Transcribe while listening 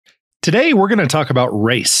Today, we're going to talk about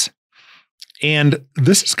race. And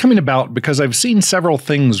this is coming about because I've seen several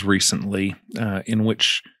things recently in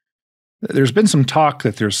which there's been some talk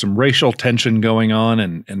that there's some racial tension going on,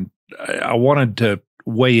 and I wanted to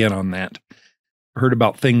weigh in on that. I heard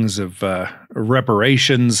about things of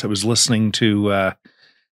reparations. I was listening to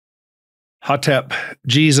Hotep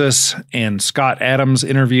Jesus and Scott Adams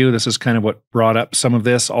interview. This is kind of what brought up some of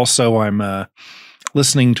this. Also, I'm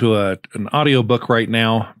listening to an audiobook right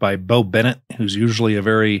now by Bo Bennett, who's usually a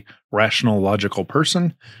very rational, logical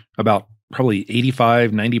person, about probably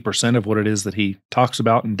 85–90% of what it is that he talks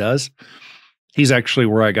about and does. He's actually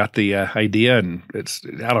where I got the idea, and it's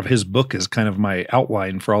out of his book is kind of my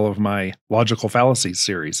outline for all of my logical fallacies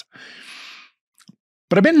series.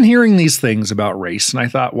 But I've been hearing these things about race, and I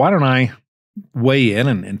thought, why don't I weigh in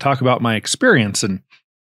and talk about my experience? And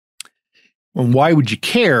why would you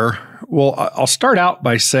care? Well, I'll start out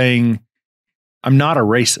by saying I'm not a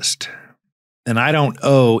racist, and I don't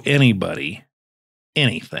owe anybody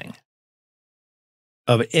anything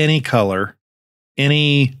of any color,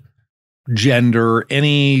 any gender,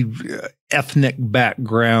 any ethnic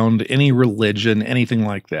background, any religion, anything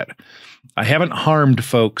like that. I haven't harmed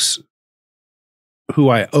folks who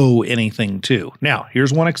I owe anything to. Now,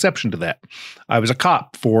 here's one exception to that. I was a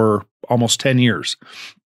cop for almost 10 years.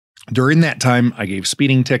 During that time, I gave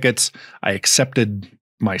speeding tickets. I accepted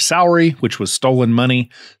my salary, which was stolen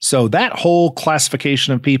money. So that whole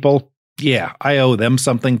classification of people, yeah, I owe them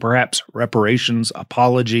something, perhaps reparations,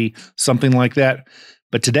 apology, something like that.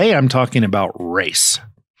 But today I'm talking about race.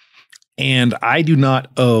 And I do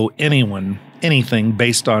not owe anyone anything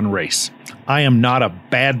based on race. I am not a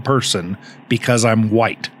bad person because I'm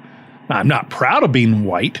white. I'm not proud of being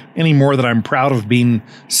white any more than I'm proud of being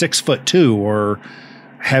 6'2" or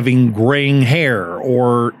having graying hair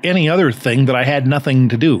or any other thing that I had nothing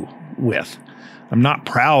to do with. I'm not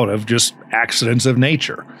proud of just accidents of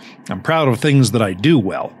nature. I'm proud of things that I do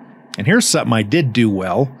well. And here's something I did do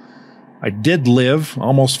well. I did live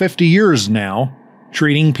almost 50 years now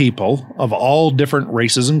treating people of all different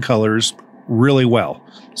races and colors really well.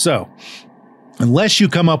 So unless you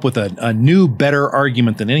come up with a new, better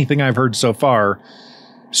argument than anything I've heard so far,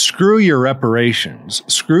 screw your reparations,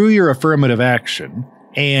 screw your affirmative action.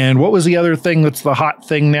 And what was the other thing that's the hot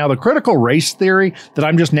thing now? The critical race theory that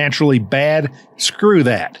I'm just naturally bad. Screw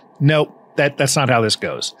that. Nope, that's not how this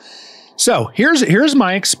goes. So here's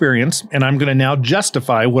my experience, and I'm going to now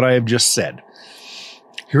justify what I have just said.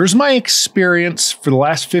 Here's my experience for the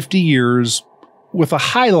last 50 years with the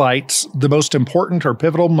highlights, the most important or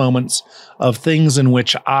pivotal moments of things in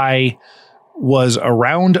which I was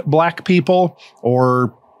around black people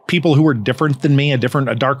or people who were different than me, a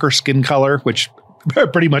darker skin color, which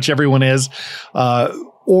pretty much everyone is,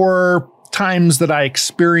 or times that I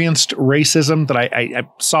experienced racism, that I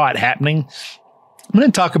saw it happening. I'm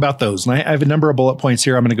going to talk about those. And I have a number of bullet points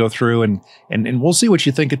here I'm going to go through, and we'll see what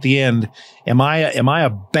you think at the end. Am I a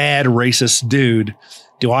bad racist dude?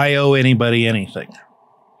 Do I owe anybody anything?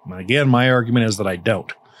 And again, my argument is that I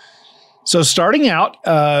don't. So starting out,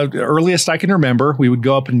 the earliest I can remember, we would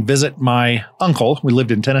go up and visit my uncle. We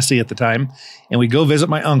lived in Tennessee at the time, and we'd go visit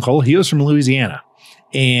my uncle. He was from Louisiana,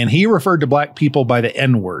 and he referred to black people by the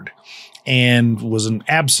N-word and was an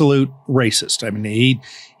absolute racist. I mean,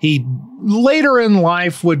 he later in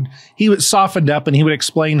life he was softened up, and he would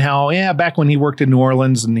explain how, yeah, back when he worked in New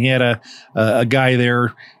Orleans and he had a guy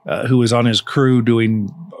there who was on his crew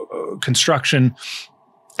doing construction.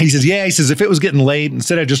 He says, if it was getting late,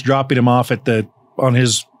 instead of just dropping him off on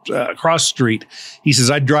his cross street, he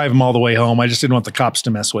says, I'd drive him all the way home. I just didn't want the cops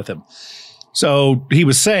to mess with him. So he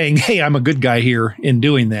was saying, hey, I'm a good guy here in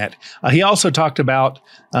doing that. He also talked about,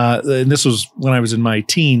 and this was when I was in my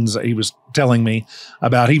teens, he was telling me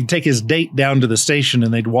about he'd take his date down to the station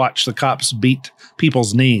and they'd watch the cops beat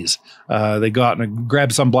people's knees. They'd go out and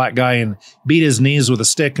grab some black guy and beat his knees with a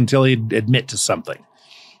stick until he'd admit to something.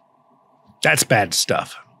 That's bad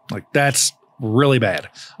stuff. Like, that's really bad.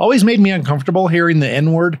 Always made me uncomfortable hearing the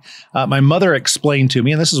N-word. My mother explained to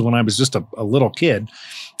me, and this is when I was just a little kid,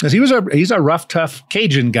 because he's a rough, tough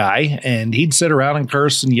Cajun guy, and he'd sit around and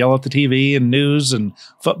curse and yell at the TV and news and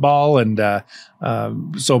football. And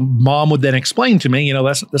so mom would then explain to me,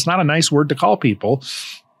 that's not a nice word to call people.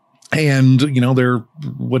 And,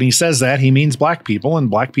 when he says that, he means black people, and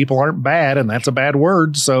black people aren't bad, and that's a bad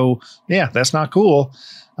word. So, yeah, that's not cool.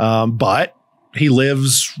 But he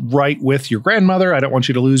lives right with your grandmother. I don't want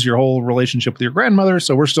you to lose your whole relationship with your grandmother.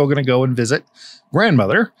 So we're still going to go and visit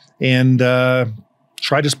grandmother and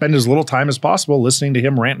try to spend as little time as possible listening to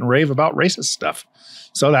him rant and rave about racist stuff.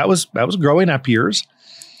 So that was growing up years.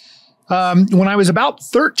 When I was about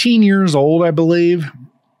 13 years old, I believe,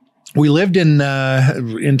 we lived in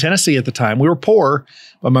Tennessee at the time. We were poor,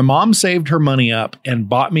 but my mom saved her money up and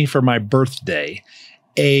bought me for my birthday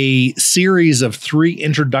a series of 3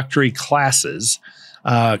 introductory classes,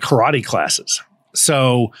 karate classes.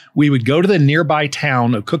 So we would go to the nearby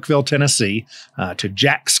town of Cookeville, Tennessee, to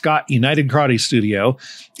Jack Scott United Karate Studio,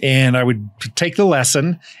 and I would take the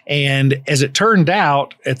lesson. And as it turned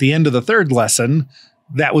out, at the end of the 3rd lesson,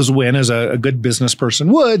 that was when, as a good business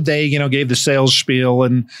person would, they, gave the sales spiel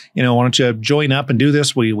and, why don't you join up and do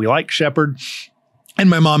this? We like Shepard. And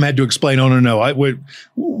my mom had to explain, oh, no,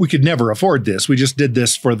 we could never afford this. We just did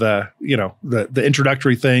this for the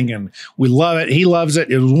introductory thing, and we love it. He loves it.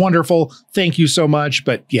 It was wonderful. Thank you so much.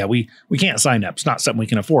 But yeah, we can't sign up. It's not something we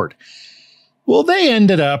can afford. Well, they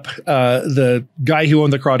ended up, the guy who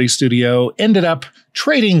owned the karate studio ended up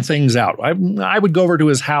trading things out. I would go over to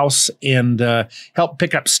his house and help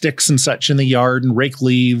pick up sticks and such in the yard and rake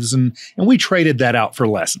leaves. And we traded that out for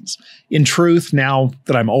lessons. In truth, now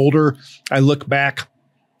that I'm older, I look back,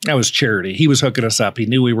 that was charity. He was hooking us up. He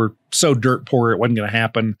knew we were so dirt poor, it wasn't going to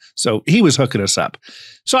happen. So he was hooking us up.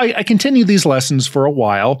 So I continued these lessons for a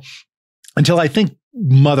while until I think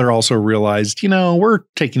Mother also realized, we're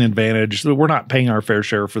taking advantage. We're not paying our fair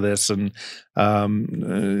share for this. And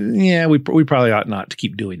we probably ought not to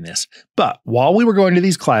keep doing this. But while we were going to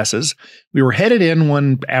these classes, we were headed in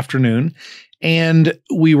one afternoon, and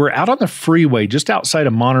we were out on the freeway just outside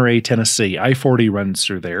of Monterey, Tennessee. I-40 runs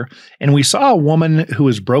through there. And we saw a woman who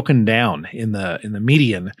was broken down in the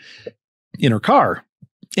median in her car.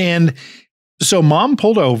 And so Mom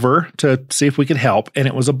pulled over to see if we could help, and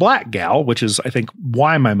it was a black gal, which is, I think,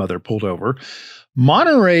 why my mother pulled over.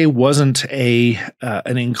 Monterey wasn't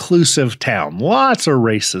an inclusive town. Lots of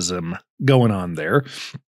racism going on there.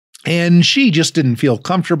 And she just didn't feel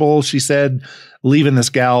comfortable, she said, leaving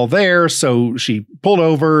this gal there. So she pulled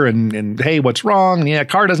over and hey, what's wrong? And yeah,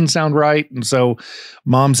 car doesn't sound right. And so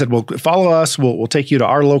Mom said, well, follow us. We'll take you to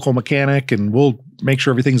our local mechanic and we'll make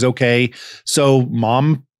sure everything's okay. So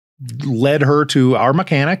Mom led her to our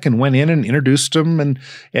mechanic and went in and introduced him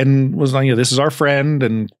and was like, this is our friend,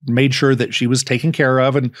 and made sure that she was taken care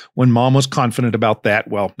of. And when Mom was confident about that,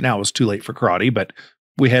 well, now it was too late for karate, but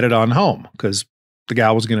we headed on home because the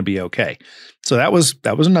gal was going to be okay. So that was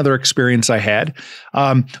another experience I had.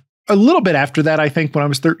 A little bit after that, I think when I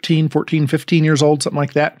was 13, 14, 15 years old, something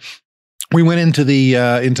like that, we went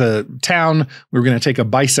into town. We were going to take a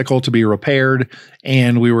bicycle to be repaired,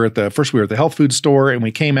 and we were at the health food store, and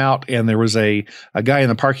we came out, and there was a guy in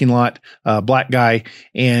the parking lot, a black guy,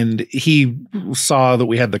 and he saw that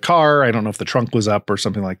we had the car. I don't know if the trunk was up or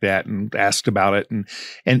something like that, and asked about it, and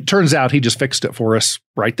it turns out he just fixed it for us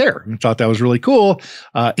right there, and thought that was really cool.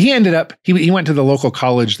 He ended up he went to the local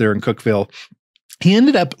college there in Cookeville. He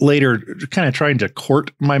ended up later kind of trying to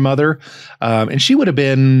court my mother, and she would have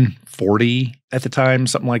been 40 at the time,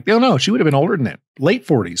 something like that. Oh, no, she would have been older than that, late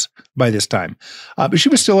 40s by this time. But she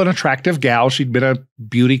was still an attractive gal. She'd been a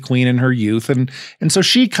beauty queen in her youth. And so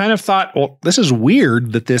she kind of thought, well, this is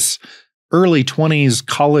weird that this early 20s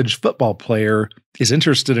college football player is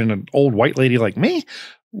interested in an old white lady like me.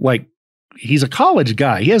 Like, he's a college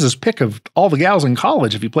guy. He has his pick of all the gals in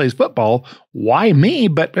college if he plays football. Why me?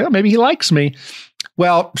 But well, maybe he likes me.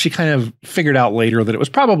 Well, she kind of figured out later that it was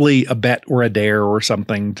probably a bet or a dare or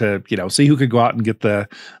something to, see who could go out and get the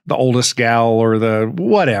oldest gal or the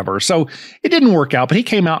whatever. So it didn't work out, but he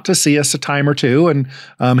came out to see us a time or two, and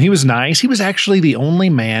he was nice. He was actually the only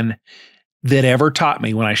man that ever taught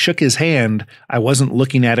me when I shook his hand, I wasn't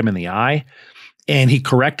looking at him in the eye. And he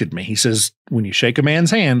corrected me. He says, when you shake a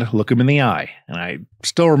man's hand, look him in the eye. And I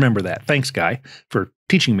still remember that. Thanks, guy, for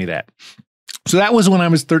teaching me that. So that was when I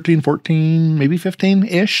was 13, 14, maybe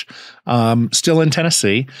 15-ish, still in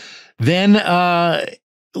Tennessee. Then,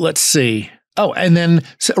 let's see. Oh, and then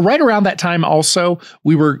right around that time also,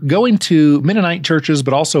 we were going to Mennonite churches,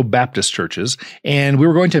 but also Baptist churches. And we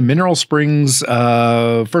were going to Mineral Springs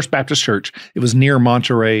First Baptist Church. It was near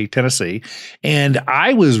Monterey, Tennessee. And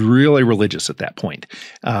I was really religious at that point.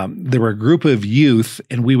 There were a group of youth,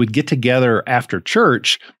 and we would get together after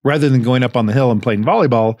church rather than going up on the hill and playing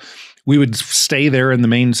volleyball. We would stay there in the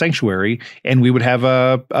main sanctuary, and we would have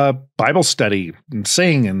a Bible study and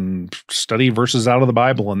sing and study verses out of the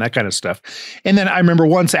Bible and that kind of stuff. And then I remember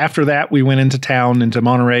once after that, we went into town, into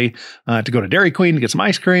Monterey, to go to Dairy Queen to get some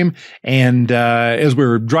ice cream. And as we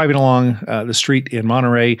were driving along the street in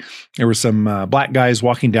Monterey, there were some black guys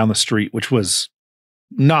walking down the street, which was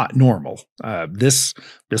not normal. This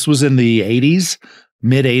was in the 80s,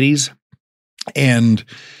 mid 80s. And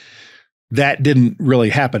that didn't really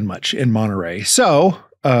happen much in Monterey. So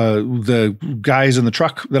the guys in the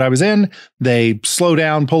truck that I was in, they slow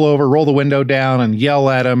down, pull over, roll the window down, and yell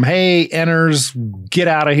at him, "Hey, Enners, get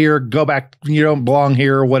out of here. Go back. You don't belong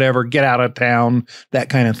here," or whatever. "Get out of town," that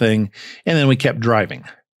kind of thing. And then we kept driving.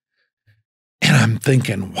 And I'm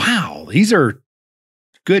thinking, wow, these are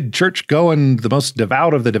good church going, the most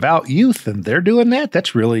devout of the devout youth, and they're doing that?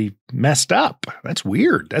 That's really messed up. That's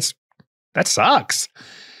weird. That sucks.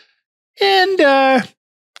 And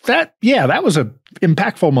that was a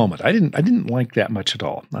impactful moment. I didn't like that much at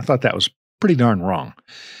all. I thought that was pretty darn wrong.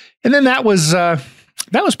 And then that was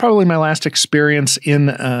probably my last experience in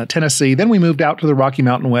Tennessee. Then we moved out to the Rocky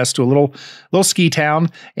Mountain West to a little ski town,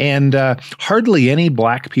 and hardly any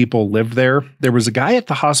black people lived there. There was a guy at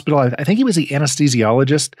the hospital. I think he was the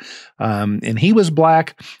anesthesiologist, and he was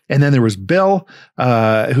black. And then there was Bill,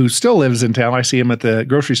 who still lives in town. I see him at the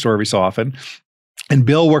grocery store every so often. And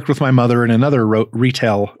Bill worked with my mother in another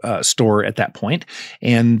retail store at that point.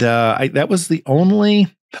 And that was the only...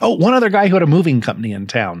 Oh, one other guy who had a moving company in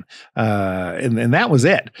town. And that was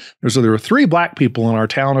it. So there were 3 black people in our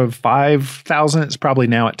town of 5,000. It's probably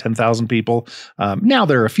now at 10,000 people. Now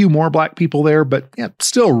there are a few more black people there, but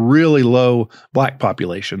still really low black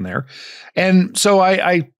population there. And so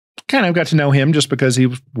I kind of got to know him just because he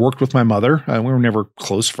worked with my mother. We were never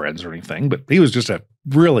close friends or anything, but he was just a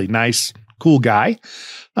really nice, cool guy.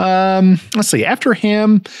 Let's see. After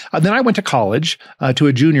him, then I went to college, to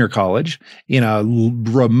a junior college in a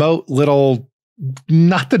remote little,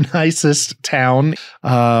 not the nicest town.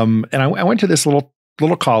 And I went to this little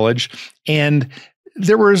college, and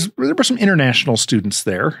there were some international students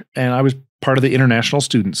there, and I was part of the International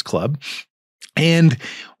Students Club. And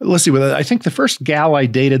let's see, I think the first gal I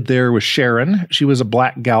dated there was Sharon. She was a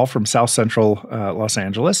black gal from South Central Los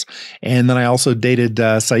Angeles. And then I also dated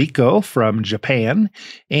Saiko from Japan.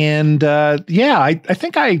 And I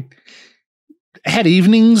think I had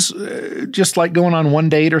evenings just like going on one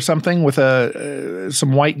date or something with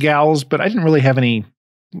some white gals, but I didn't really have any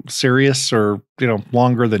serious or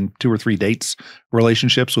longer than 2 or 3 dates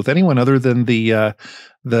relationships with anyone other than the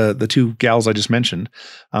 2 gals I just mentioned.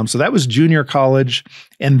 So that was junior college.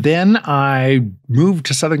 And then I moved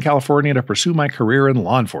to Southern California to pursue my career in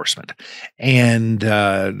law enforcement, and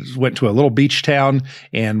went to a little beach town.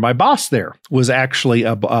 And my boss there was actually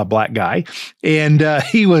a black guy, and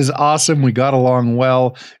he was awesome. We got along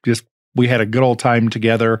well. We had a good old time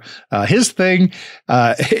together. His thing,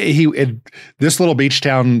 in this little beach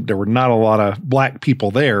town, there were not a lot of black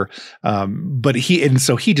people there, but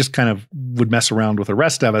so he just kind of would mess around with the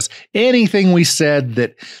rest of us. Anything we said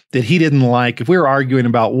that he didn't like, if we were arguing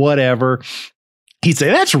about whatever, he'd say,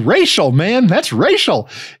 "That's racial, man. That's racial,"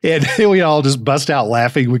 and we all just bust out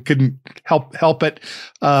laughing. We couldn't help it.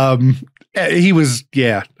 He was,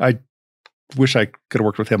 I wish I could have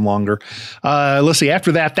worked with him longer. Let's see.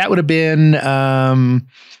 After that would have been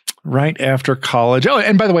right after college. Oh,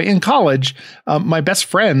 and by the way, in college, my best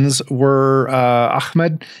friends were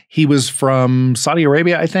Ahmed. He was from Saudi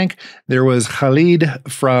Arabia, I think. There was Khalid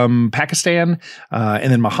from Pakistan,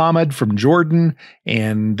 and then Muhammad from Jordan.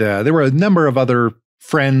 And there were a number of other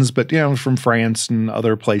friends, but from France and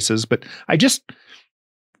other places. But I'd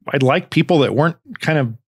like people that weren't kind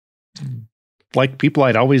of like people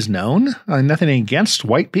I'd always known. Nothing against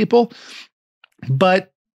white people,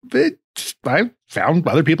 but I found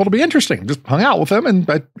other people to be interesting. Just hung out with them, and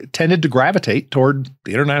I tended to gravitate toward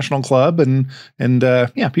the international club and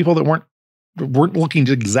people that weren't looking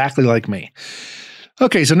exactly like me.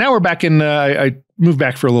 Okay, so now we're back in, I moved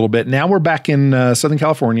back for a little bit. Now we're back in Southern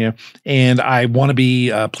California, and I want to be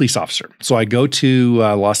a police officer. So I go to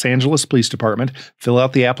Los Angeles Police Department, fill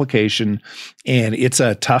out the application, and it's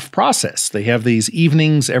a tough process. They have these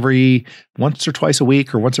evenings every once or twice a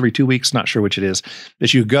week or once every 2 weeks, not sure which it is,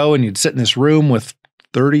 that you go and you'd sit in this room with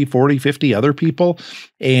 30, 40, 50 other people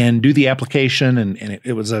and do the application. And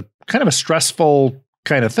it was a kind of a stressful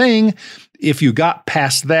kind of thing. If you got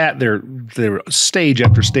past that, there stage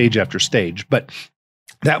after stage after stage. But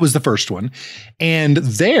that was the first one. And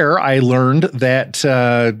there I learned that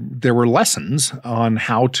there were lessons on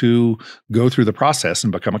how to go through the process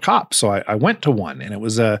and become a cop. So I went to one, and it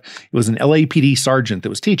was an LAPD sergeant that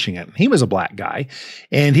was teaching it. He was a black guy,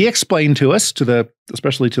 and he explained to us,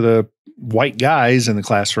 especially to the white guys in the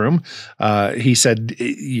classroom, he said,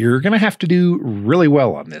 "You're going to have to do really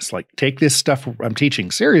well on this. Like, take this stuff I'm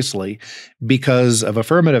teaching seriously, because of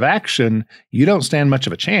affirmative action, you don't stand much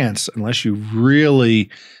of a chance unless you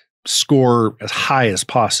really score as high as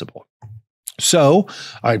possible." So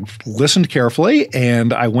I listened carefully,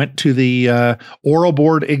 and I went to the oral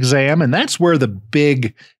board exam, and that's where the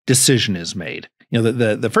big decision is made.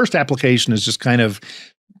 The first application is just kind of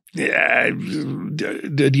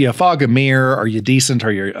do you fog a mirror? Are you decent?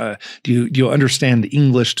 Are you do you understand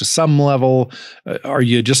English to some level? Are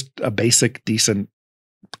you just a basic decent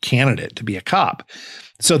candidate to be a cop?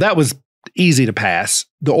 So that was easy to pass.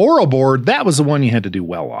 The oral board, that was the one you had to do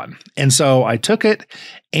well on. And so I took it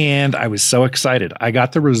and I was so excited. I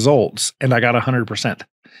got the results and I got 100%.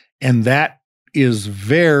 And that is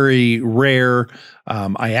very rare.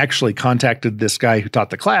 I actually contacted this guy who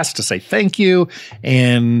taught the class to say thank you.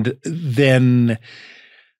 And then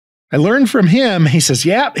I learned from him. He says,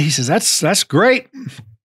 yeah, he says, that's great.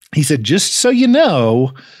 He said, just so you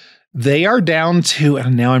know, they are down to,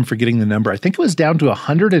 and now I'm forgetting the number. I think it was down to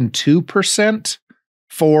 102%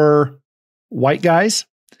 for white guys.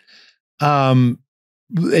 And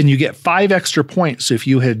you get 5 extra points if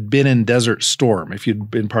you had been in Desert Storm, if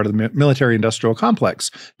you'd been part of the military industrial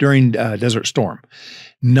complex during Desert Storm.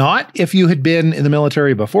 Not if you had been in the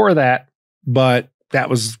military before that, but that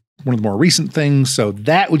was one of the more recent things. So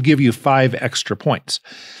that would give you 5 extra points.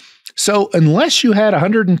 So unless you had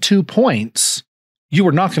 102 points, you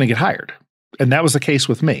were not going to get hired. And that was the case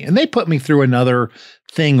with me. And they put me through another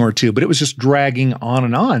thing or two, but it was just dragging on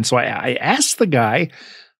and on. So I asked the guy,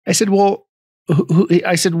 I said, well,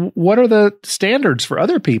 I said, what are the standards for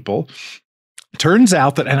other people? Turns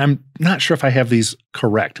out that, and I'm not sure if I have these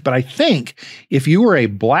correct, but I think if you were a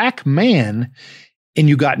black man and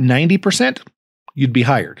you got 90%, you'd be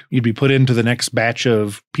hired. You'd be put into the next batch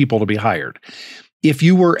of people to be hired. If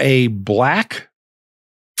you were a black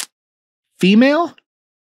female,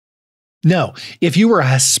 no. If you were a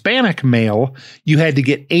Hispanic male, you had to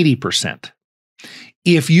get 80%.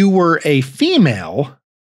 If you were a female,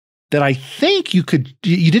 that I think you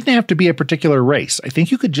didn't have to be a particular race. I think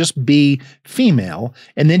you could just be female,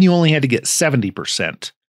 and then you only had to get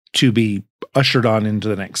 70% to be ushered on into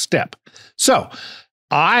the next step. So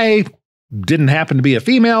I didn't happen to be a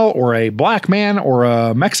female or a black man or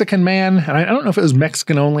a Mexican man. And I don't know if it was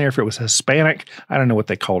Mexican only or if it was Hispanic. I don't know what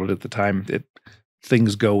they called it at the time.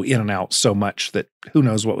 Things go in and out so much that who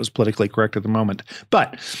knows what was politically correct at the moment.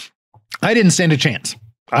 But I didn't stand a chance.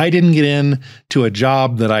 I didn't get into a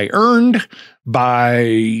job that I earned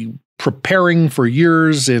by preparing for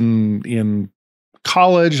years in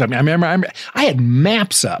college. I mean, I remember I had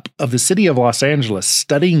maps up of the city of Los Angeles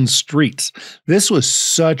studying streets. This was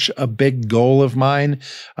such a big goal of mine,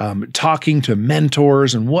 talking to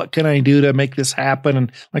mentors and what can I do to make this happen?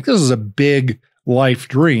 And like, this is a big life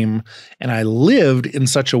dream. And I lived in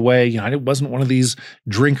such a way, I wasn't one of these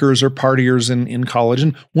drinkers or partiers in college.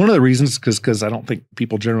 And one of the reasons is because I don't think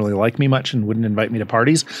people generally like me much and wouldn't invite me to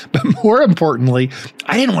parties. But more importantly,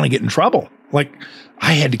 I didn't want to get in trouble. Like,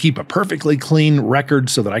 I had to keep a perfectly clean record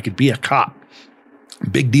so that I could be a cop.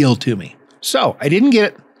 Big deal to me. So I didn't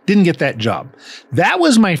get that job. That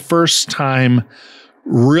was my first time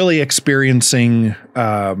really experiencing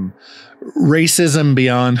racism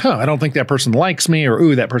beyond, I don't think that person likes me, or,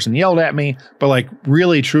 ooh, that person yelled at me. But like,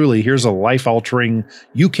 really, truly, here's a life-altering,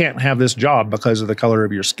 you can't have this job because of the color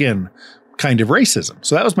of your skin kind of racism.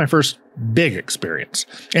 So that was my first big experience,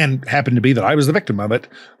 and happened to be that I was the victim of it.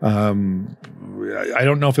 I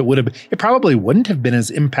don't know if it probably wouldn't have been as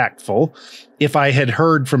impactful if I had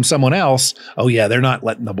heard from someone else, oh yeah, they're not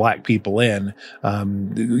letting the black people in.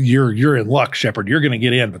 You're in luck, Shepard. You're going to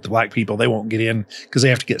get in, but the black people, they won't get in because they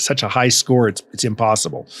have to get such a high score. It's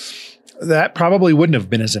impossible. That probably wouldn't have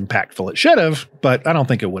been as impactful. It should have, but I don't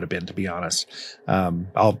think it would have been, to be honest.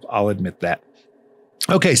 I'll admit that.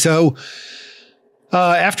 Okay, so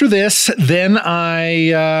after this, then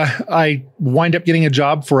I wind up getting a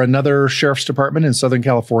job for another sheriff's department in Southern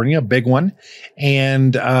California, a big one,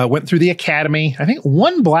 and went through the academy. I think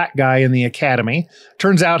one black guy in the academy.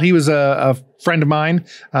 Turns out he was a friend of mine.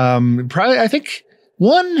 Probably, I think,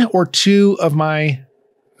 one or two of my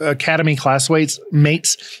academy classmates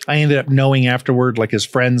I ended up knowing afterward, like his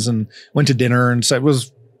friends, and went to dinner, and so it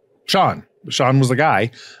was Sean. Sean was the guy.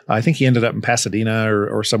 I think he ended up in Pasadena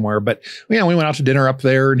or somewhere. But we went out to dinner up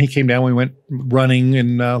there, and he came down. We went running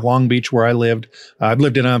in Long Beach, where I lived. I've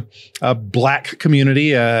lived in a black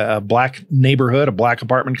community, a black neighborhood, a black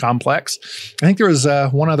apartment complex. I think there was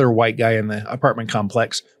one other white guy in the apartment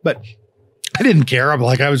complex, but I didn't care. I'm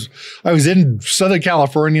like, I was in Southern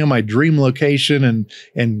California, my dream location,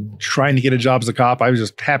 and trying to get a job as a cop. I was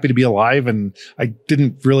just happy to be alive, and I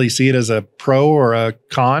didn't really see it as a pro or a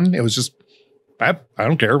con. It was just, I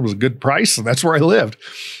don't care. It was a good price, and that's where I lived.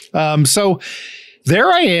 So there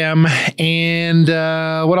I am. And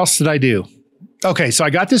what else did I do? Okay, so I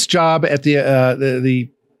got this job at the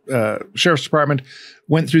sheriff's department.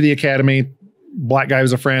 Went through the academy. Black guy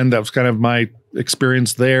was a friend. That was kind of my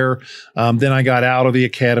experience there. Then I got out of the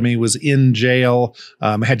academy, was in jail.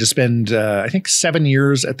 I had to spend, I think, 7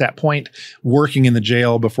 years at that point working in the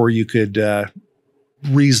jail before you could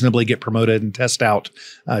reasonably get promoted and test out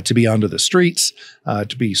to be onto the streets,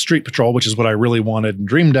 to be street patrol, which is what I really wanted and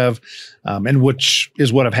dreamed of, and which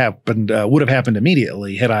is what would have happened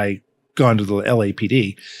immediately had I gone to the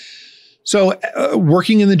LAPD. So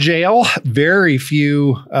working in the jail, very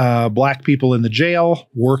few Black people in the jail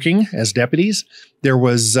working as deputies. There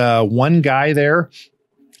was one guy there,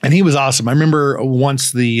 and he was awesome. I remember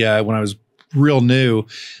once when I was real new,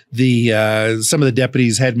 some of the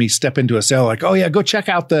deputies had me step into a cell like, oh yeah, go check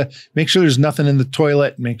out make sure there's nothing in the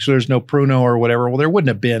toilet, make sure there's no pruno or whatever. Well, there wouldn't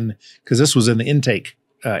have been because this was in the intake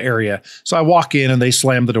area. So I walk in and they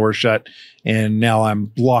slam the door shut and now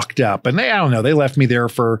I'm locked up. And I don't know, they left me there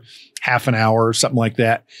for half an hour or something like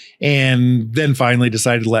that. And then finally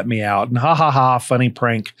decided to let me out and ha ha ha, funny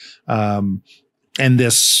prank. And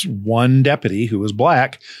this one deputy who was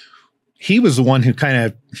Black, he was the one who kind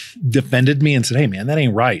of defended me and said, hey man, that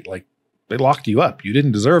ain't right. Like they locked you up. You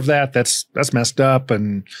didn't deserve that. That's messed up.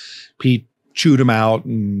 And Pete chewed him out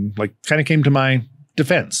and like kind of came to my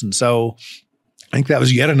defense. And so I think that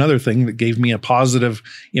was yet another thing that gave me a positive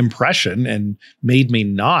impression and made me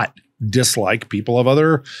not dislike people of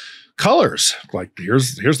other colors. Like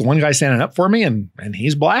here's the one guy standing up for me and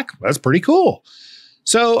he's Black. That's pretty cool.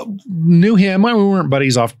 So knew him. We weren't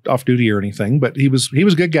buddies off duty or anything, but he was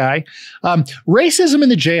a good guy. Racism in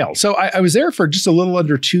the jail. So I was there for just a little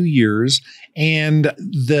under 2 years, and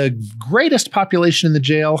the greatest population in the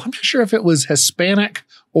jail, I'm not sure if it was Hispanic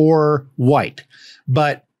or white,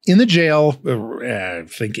 but in the jail, I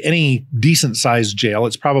think any decent sized jail,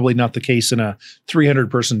 it's probably not the case in a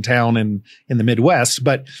 300-person town in the Midwest,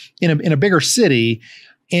 but in a bigger city,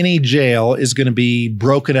 any jail is going to be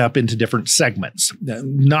broken up into different segments,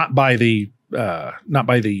 not by the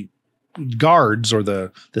guards or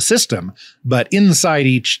the system, but inside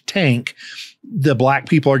each tank, the Black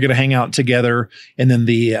people are going to hang out together, and then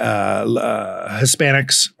the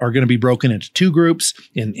Hispanics are going to be broken into two groups.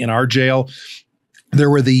 In our jail, there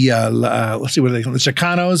were the let's see, what are they called? The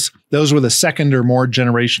Chicanos. Those were the second or more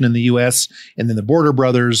generation in the U.S. And then the Border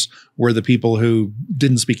Brothers were the people who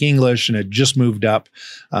didn't speak English and had just moved up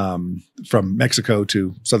from Mexico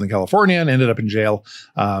to Southern California and ended up in jail.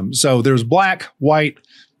 So there was Black, white,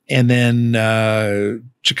 and then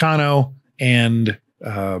Chicano and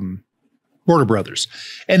Border Brothers.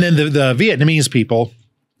 And then the Vietnamese people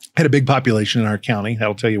had a big population in our county.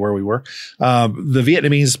 That'll tell you where we were. The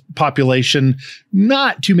Vietnamese population,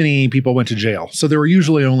 not too many people went to jail. So there were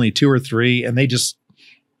usually only 2 or 3, and they just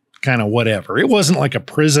kind of whatever. It wasn't like a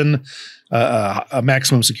prison, a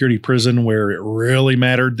maximum security prison where it really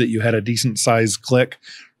mattered that you had a decent sized clique.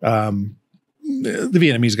 The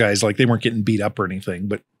Vietnamese guys, like they weren't getting beat up or anything,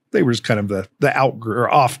 but they were just kind of the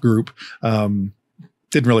off group.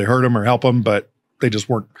 Didn't really hurt them or help them, but they just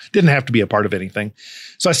didn't have to be a part of anything.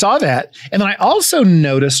 So I saw that. And then I also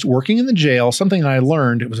noticed working in the jail, something I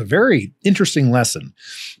learned, it was a very interesting lesson.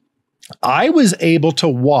 I was able to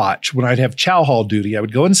watch when I'd have chow hall duty. I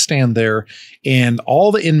would go and stand there and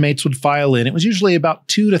all the inmates would file in. It was usually about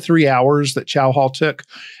 2 to 3 hours that chow hall took.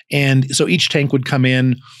 And so each tank would come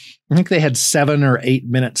in. I think they had 7 or 8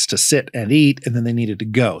 minutes to sit and eat, and then they needed to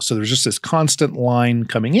go. So there's just this constant line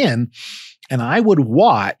coming in. And I would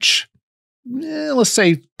watch, let's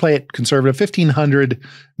say, play it conservative, 1,500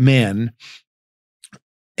 men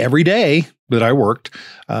every day that I worked,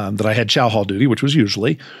 that I had chow hall duty, which was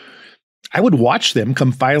usually, I would watch them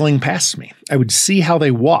come filing past me. I would see how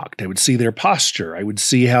they walked. I would see their posture. I would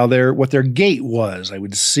see what their gait was. I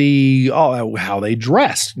would see how they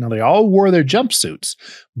dressed. Now, they all wore their jumpsuits,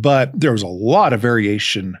 but there was a lot of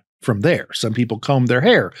variation from there. Some people combed their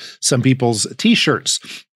hair. Some people's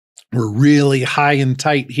t-shirts were really high and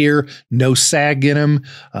tight here, no sag in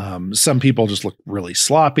them. Some people just looked really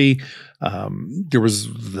sloppy. There was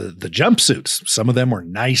the jumpsuits. Some of them were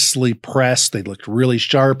nicely pressed. They looked really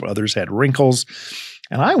sharp. Others had wrinkles.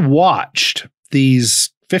 And I watched these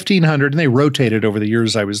 1,500, and they rotated over the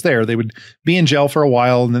years I was there. They would be in jail for a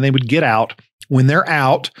while, and then they would get out. When they're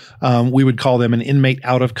out, we would call them an inmate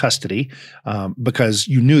out of custody because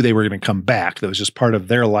you knew they were going to come back. That was just part of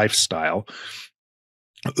their lifestyle.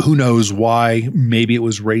 Who knows why? Maybe it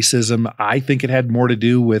was racism. I think it had more to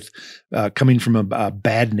do with coming from a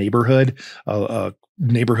bad neighborhood, a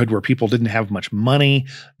neighborhood where people didn't have much money.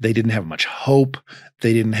 They didn't have much hope.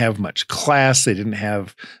 They didn't have much class. They didn't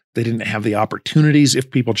have the opportunities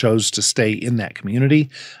if people chose to stay in that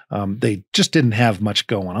community. They just didn't have much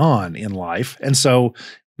going on in life. And so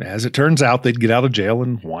as it turns out, they'd get out of jail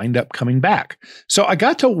and wind up coming back. So I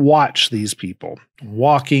got to watch these people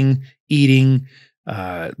walking, eating,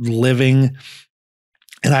 living,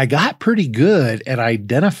 and I got pretty good at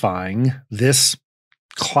identifying this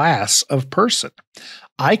class of person.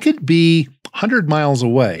 I could be 100 miles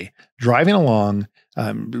away driving along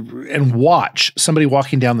and watch somebody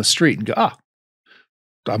walking down the street and go,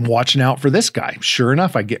 I'm watching out for this guy. Sure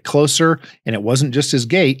enough, I get closer, and it wasn't just his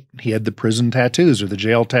gait. He had the prison tattoos or the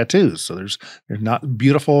jail tattoos. So there's not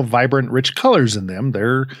beautiful, vibrant, rich colors in them.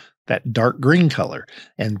 They're that dark green color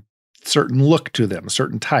and certain look to them, a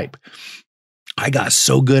certain type. I got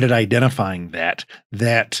so good at identifying that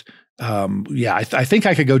I think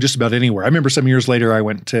I could go just about anywhere. I remember some years later, I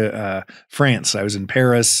went to France. I was in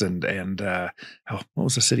Paris and what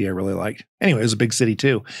was the city I really liked? Anyway, it was a big city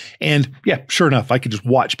too. And yeah, sure enough, I could just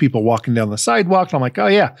watch people walking down the sidewalk. And I'm like, oh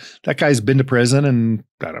yeah, that guy's been to prison. And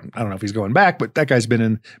I don't know if he's going back, but that guy's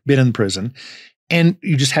been in prison. And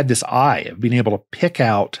you just had this eye of being able to pick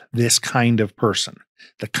out this kind of person.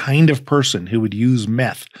 The kind of person who would use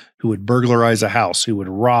meth, who would burglarize a house, who would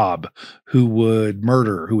rob, who would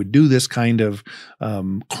murder, who would do this kind of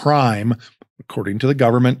crime, according to the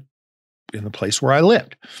government, in the place where I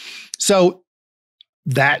lived. So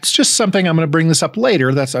that's just something I'm going to bring this up later.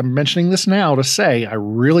 I'm mentioning this now to say I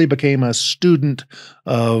really became a student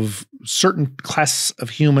of certain class of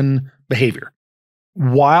human behavior.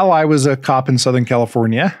 While I was a cop in Southern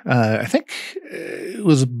California, I think it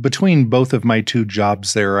was between both of my two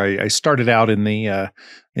jobs there. I started out in the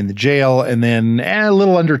jail, and then a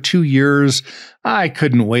little under 2 years, I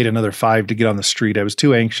couldn't wait another 5 to get on the street. I was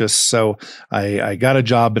too anxious, so I got a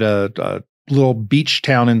job at a little beach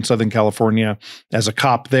town in Southern California as a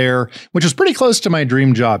cop there, which was pretty close to my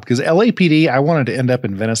dream job because LAPD, I wanted to end up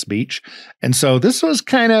in Venice Beach, and so this was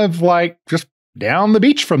kind of like just down the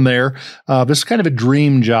beach from there. This is kind of a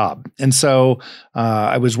dream job. And so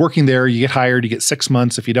I was working there. You get hired, you get 6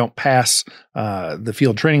 months. If you don't pass the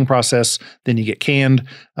field training process, then you get canned.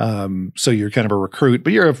 So you're kind of a recruit,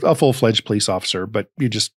 but you're a full-fledged police officer, but you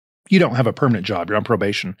don't have a permanent job. You're on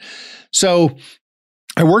probation. So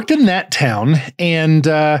I worked in that town, and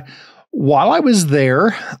while I was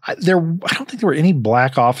there, I don't think there were any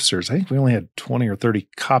black officers. I think we only had 20 or 30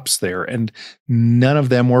 cops there, and none of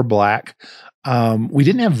them were black. We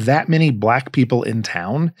didn't have that many black people in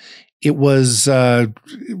town. It was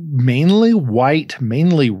mainly white,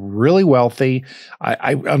 mainly really wealthy.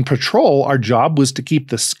 On patrol, our job was to keep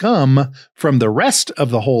the scum from the rest of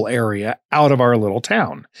the whole area out of our little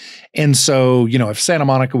town. And so, if Santa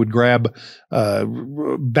Monica would grab a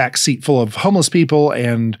back seat full of homeless people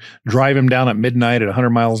and drive them down at midnight at 100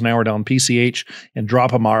 miles an hour down PCH and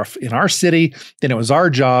drop them off in our city, then it was our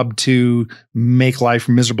job to make life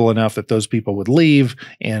miserable enough that those people would leave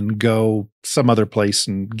and go some other place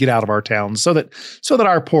and get out of our town so that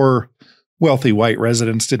our poor wealthy white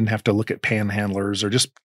residents didn't have to look at panhandlers or just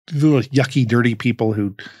yucky, dirty people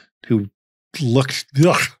who looked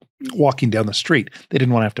walking down the street. They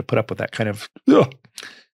didn't want to have to put up with that kind of, isn't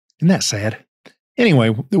that sad?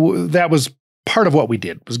 Anyway, that was part of what we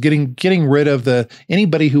did, was getting rid of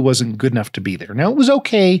anybody who wasn't good enough to be there. Now, it was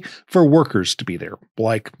okay for workers to be there,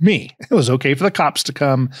 like me. It was okay for the cops to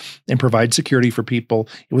come and provide security for people.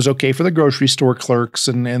 It was okay for the grocery store clerks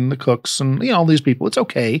and the cooks and all these people. It's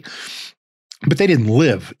okay. But they didn't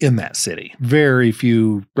live in that city. Very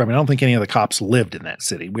few. I don't think any of the cops lived in that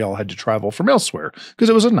city. We all had to travel from elsewhere because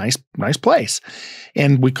it was a nice place,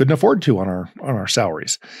 and we couldn't afford to on our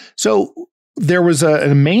salaries. So there was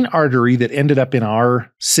a main artery that ended up in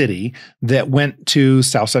our city that went to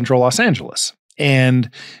South Central Los Angeles.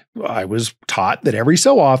 And I was taught that every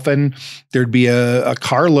so often there'd be a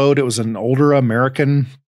carload. It was an older American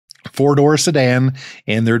 4-door sedan,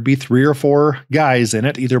 and there'd be 3 or 4 guys in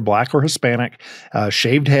it, either black or Hispanic,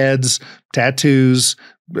 shaved heads, tattoos,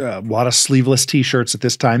 a lot of sleeveless t-shirts at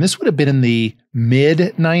this time. This would have been in the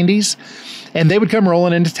mid-90s. And they would come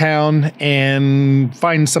rolling into town and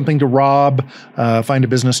find something to rob, find a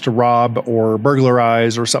business to rob or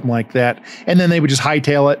burglarize or something like that. And then they would just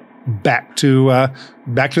hightail it back to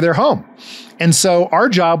their home. And so our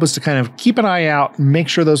job was to kind of keep an eye out, make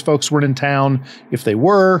sure those folks weren't in town. If they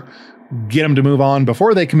were, get them to move on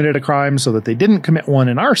before they committed a crime so that they didn't commit one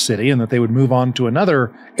in our city and that they would move on to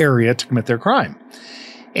another area to commit their crime.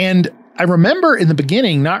 And I remember in the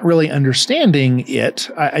beginning not really understanding it.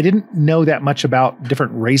 I didn't know that much about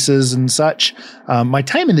different races and such. My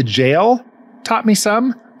time in the jail taught me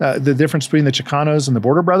some, the difference between the Chicanos and the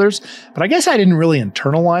Border Brothers, but I guess I didn't really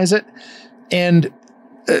internalize it. And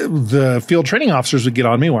the field training officers would get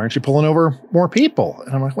on me, why aren't you pulling over more people?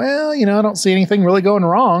 And I'm like, well, I don't see anything really going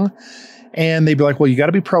wrong. And they'd be like, well, you got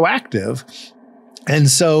to be proactive. And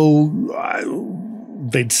so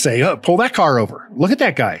they'd say, oh, pull that car over. Look at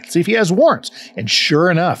that guy. See if he has warrants. And sure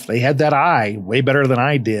enough, they had that eye way better than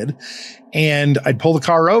I did. And I'd pull the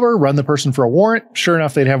car over, run the person for a warrant. Sure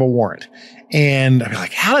enough, they'd have a warrant. And I'd be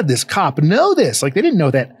like, how did this cop know this? Like, they didn't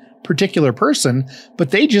know that particular person,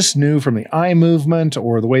 but they just knew from the eye movement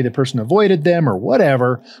or the way the person avoided them or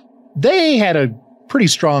whatever. They had a pretty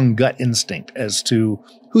strong gut instinct as to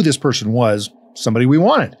who this person was, somebody we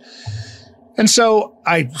wanted. And so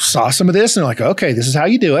I saw some of this and I'm like, okay, this is how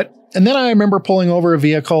you do it. And then I remember pulling over a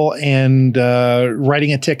vehicle and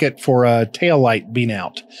writing a ticket for a taillight being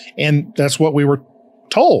out. And that's what we were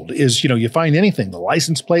told is, you find anything. The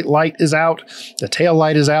license plate light is out. The tail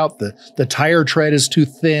light is out. The tire tread is too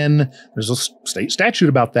thin. There's a state statute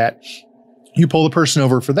about that. You pull the person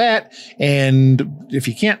over for that. And if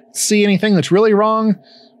you can't see anything that's really wrong,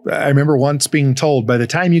 I remember once being told, by the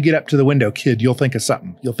time you get up to the window, kid, you'll think of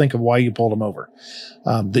something. You'll think of why you pulled them over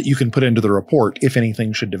that you can put into the report if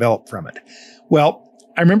anything should develop from it. Well,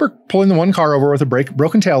 I remember pulling the one car over with a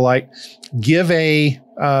broken tail light, give a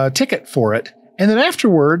ticket for it. And then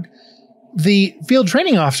afterward, the field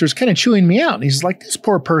training officer is kind of chewing me out. And he's like, this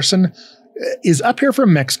poor person is up here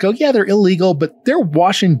from Mexico. Yeah, they're illegal, but they're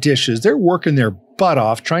washing dishes. They're working their butt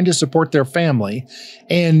off trying to support their family.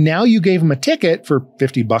 And now you gave them a ticket for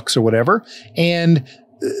 $50 or whatever. And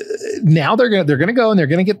now they're going to go and they're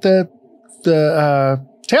going to get the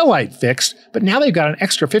taillight fixed. But now they've got an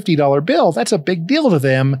extra $50 bill. That's a big deal to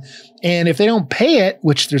them. And if they don't pay it,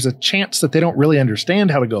 which there's a chance that they don't really understand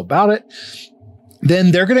how to go about it,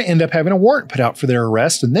 then they're going to end up having a warrant put out for their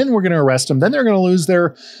arrest. And then we're going to arrest them. Then they're going to lose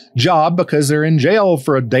their job because they're in jail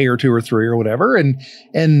for a day or two or three or whatever.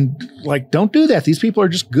 And like, don't do that. These people are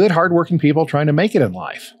just good, hardworking people trying to make it in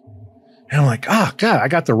life. And I'm like, oh God, I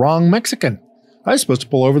got the wrong Mexican. I was supposed to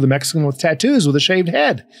pull over the Mexican with tattoos with a shaved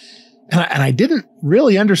head. And I didn't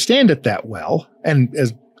really understand it that well. And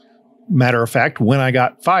as a matter of fact, when I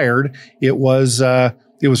got fired, it was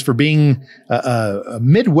for being a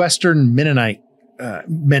Midwestern Mennonite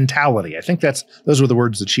mentality. I think those were the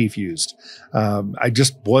words the chief used. I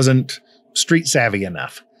just wasn't street savvy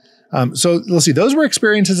enough. So let's see, those were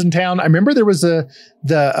experiences in town. I remember there was a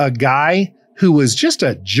guy who was just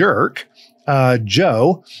a jerk,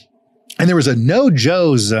 Joe, and there was a no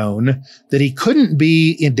Joe zone that he couldn't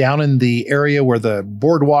be down in the area where the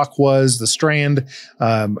boardwalk was, the Strand,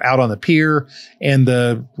 out on the pier, and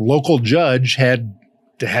the local judge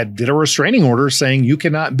did a restraining order saying you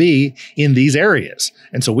cannot be in these areas.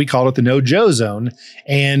 And so we called it the no Joe zone.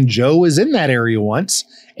 And Joe was in that area once.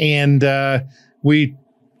 And we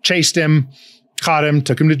chased him, caught him,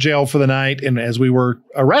 took him to jail for the night. And as we were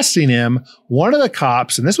arresting him, one of the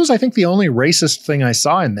cops, and this was, I think, the only racist thing I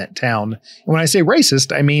saw in that town. And when I say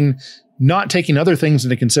racist, I mean not taking other things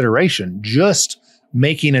into consideration, just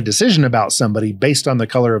making a decision about somebody based on the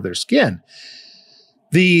color of their skin.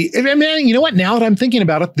 You know what? Now that I'm thinking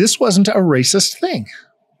about it, this wasn't a racist thing.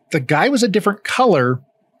 The guy was a different color,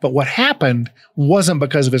 but what happened wasn't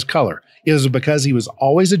because of his color. It was because he was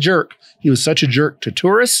always a jerk. He was such a jerk to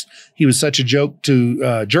tourists. He was such a jerk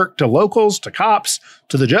to locals, to cops,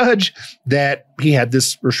 to the judge, that he had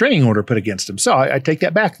this restraining order put against him. So I take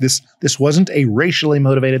that back. This wasn't a racially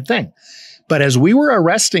motivated thing. But as we were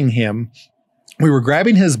arresting him, we were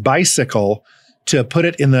grabbing his bicycle to put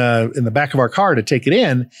it in the back of our car to take it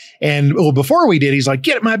in. And well, before we did, he's like,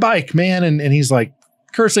 get my bike, man. And he's like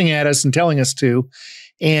cursing at us and telling us to.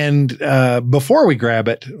 And before we grab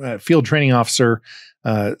it, field training officer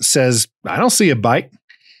says, I don't see a bike.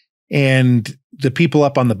 And the people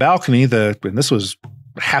up on the balcony, and this was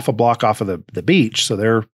half a block off of the beach, so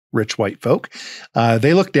they're rich white folk,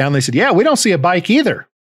 they looked down, they said, yeah, we don't see a bike either.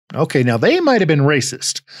 Okay, now they might have been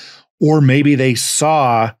racist. Or maybe they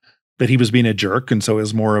saw that he was being a jerk, and so it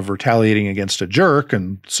was more of retaliating against a jerk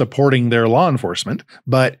and supporting their law enforcement.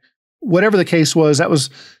 But whatever the case was,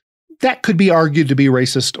 that could be argued to be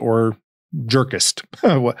racist or jerkist.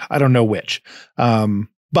 I don't know which.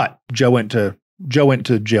 But Joe went to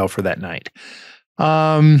jail for that night.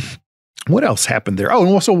 What else happened there? Oh,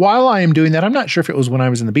 and so while I am doing that, I'm not sure if it was when I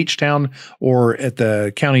was in the beach town or at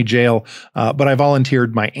the county jail, but I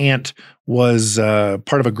volunteered. My aunt was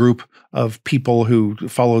part of a group of people who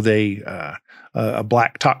followed a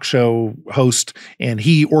black talk show host, and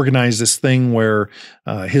he organized this thing where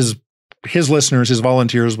his listeners, his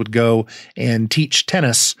volunteers, would go and teach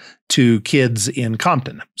tennis to kids in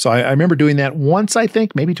Compton. So I remember doing that once, I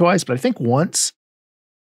think, maybe twice, but I think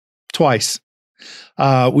twice.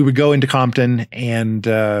 We would go into Compton and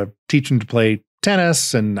teach them to play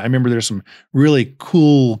tennis. And I remember there's some really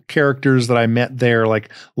cool characters that I met there,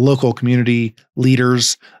 like local community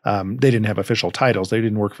leaders. They didn't have official titles. They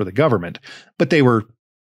didn't work for the government, but they were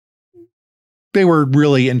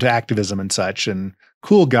really into activism and such. And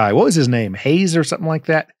cool guy. What was his name? Hayes or something like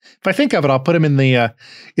that. If I think of it, I'll put him in the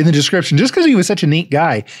description, just because he was such a neat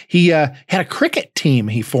guy. He had a cricket team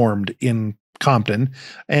he formed in Compton,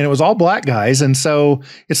 and it was all black guys. And so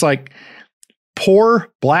it's like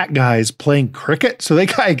poor black guys playing cricket. So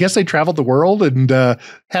I guess they traveled the world and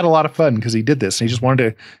had a lot of fun because he did this. And he just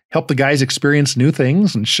wanted to help the guys experience new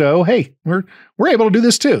things and show, hey, we're able to do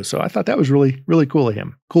this too. So I thought that was really, really cool of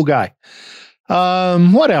him. Cool guy.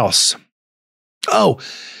 What else? Oh,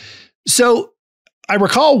 so I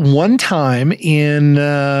recall one time in,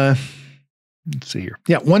 let's see here.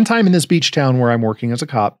 Yeah, one time in this beach town where I'm working as a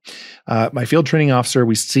cop, my field training officer,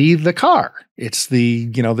 we see the car. It's the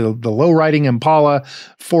low riding Impala,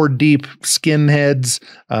 4 deep skinheads,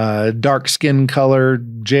 dark skin color,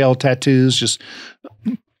 jail tattoos, just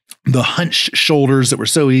the hunched shoulders that were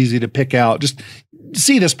so easy to pick out. Just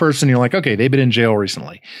see this person, you're like, okay, they've been in jail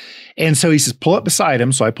recently. And so he says, pull up beside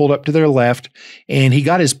him. So I pulled up to their left, and he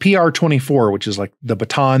got his PR-24, which is like the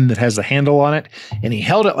baton that has the handle on it. And he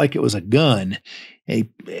held it like it was a gun. And he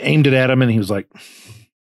aimed it at him, and he was like,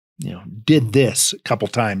 did this a couple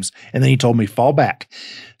times. And then he told me, fall back.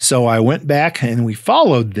 So I went back and we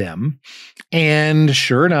followed them. And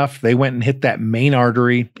sure enough, they went and hit that main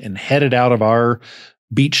artery and headed out of our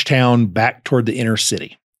beach town back toward the inner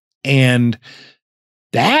city. And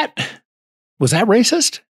was that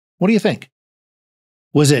racist? What do you think?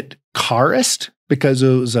 Was it carist because it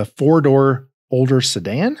was a 4-door older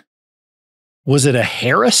sedan? Was it a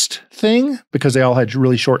hairist thing because they all had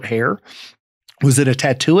really short hair? Was it a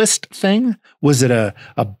tattooist thing? Was it a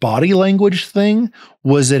body language thing?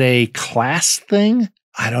 Was it a class thing?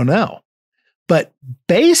 I don't know. But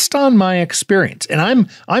based on my experience, and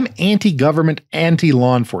I'm anti-government,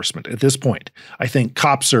 anti-law enforcement at this point. I think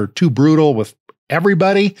cops are too brutal with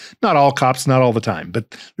everybody, not all cops, not all the time,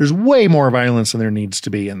 but there's way more violence than there needs to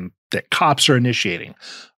be, and that cops are initiating.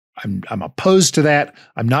 I'm opposed to that.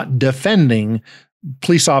 I'm not defending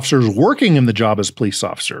police officers working in the job as police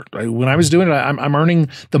officer. When I was doing it, I'm earning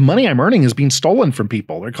the money I'm earning is being stolen from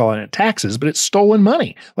people. They're calling it taxes, but it's stolen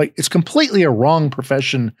money. Like, it's completely a wrong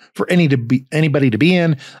profession for anybody to be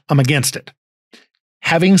in. I'm against it.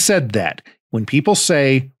 Having said that, when people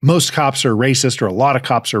say most cops are racist or a lot of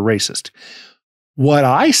cops are racist, what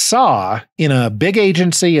I saw in a big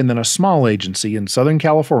agency and then a small agency in Southern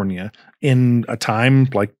California in a time,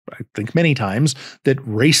 like I think many times, that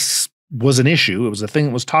race was an issue. It was a thing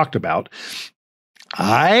that was talked about.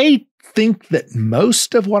 I think that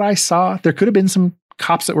most of what I saw, there could have been some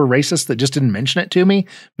cops that were racist that just didn't mention it to me.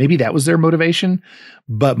 Maybe that was their motivation.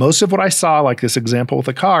 But most of what I saw, like this example with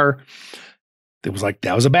the car, it was like,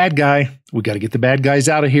 that was a bad guy. We got to get the bad guys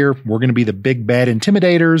out of here. We're going to be the big bad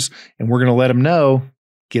intimidators, and we're going to let them know,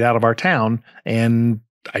 get out of our town. And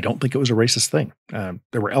I don't think it was a racist thing.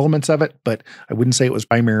 There were elements of it, but I wouldn't say it was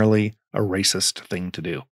primarily a racist thing to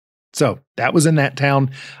do. So that was in that town.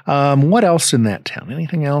 What else in that town?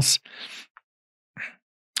 Anything else?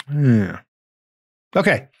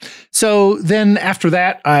 Okay. So then after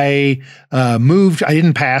that, I moved. I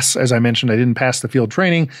didn't pass, as I mentioned, I didn't pass the field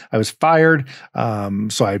training. I was fired.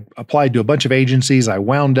 So I applied to a bunch of agencies. I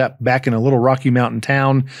wound up back in a little Rocky Mountain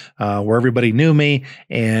town where everybody knew me,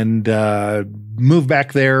 and moved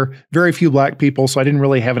back there. Very few black people. So I didn't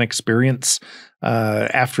really have an experience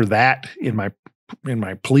after that in my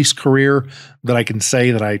police career that I can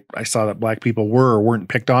say that I saw that black people were or weren't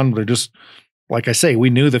picked on. They're just, like I say, we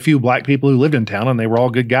knew the few black people who lived in town, and they were all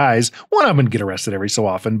good guys. One of them would get arrested every so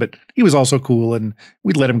often, but he was also cool, and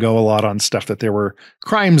we'd let him go a lot on stuff that there were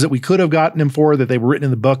crimes that we could have gotten him for, that they were written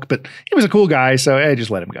in the book, but he was a cool guy, so I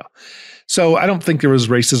just let him go. So I don't think there was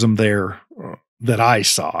racism there that I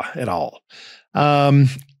saw at all.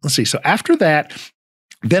 Let's see. So after that,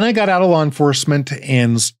 then I got out of law enforcement,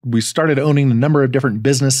 and we started owning a number of different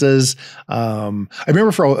businesses. I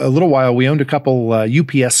remember for a little while, we owned a couple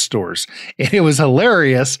UPS stores, and it was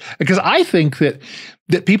hilarious because I think that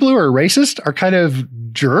people who are racist are kind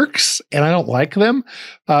of jerks, and I don't like them.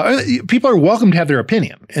 People are welcome to have their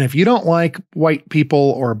opinion. And if you don't like white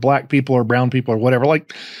people or black people or brown people or whatever,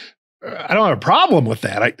 like, I don't have a problem with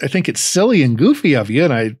that. I think it's silly and goofy of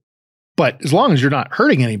you, but as long as you're not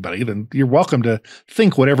hurting anybody, then you're welcome to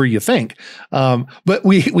think whatever you think. But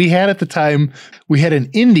we had at the time, we had an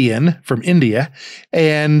Indian from India,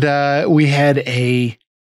 and we had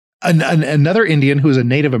another Indian who was a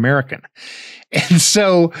Native American. And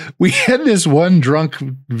so we had this one drunk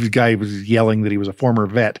guy who was yelling that he was a former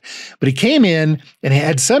vet, but he came in and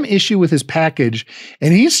had some issue with his package,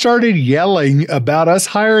 and he started yelling about us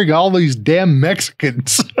hiring all these damn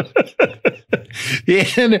Mexicans.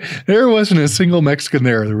 And there wasn't a single Mexican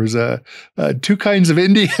there. There was two kinds of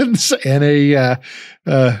Indians and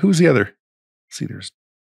who's the other? Let's see, there's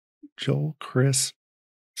Joel, Chris.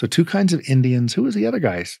 So two kinds of Indians. Who was the other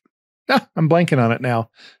guys? I'm blanking on it now.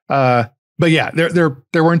 But yeah,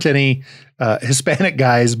 there weren't any Hispanic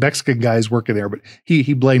guys, Mexican guys working there, but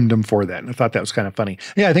he blamed them for that. And I thought that was kind of funny.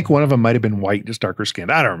 Yeah, I think one of them might have been white, just darker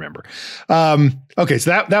skinned. I don't remember. Okay,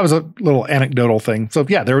 so that was a little anecdotal thing. So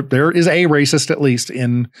yeah, there is a racist at least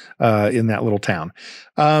in that little town.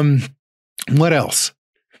 What else?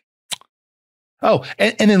 Oh,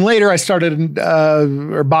 and then later I started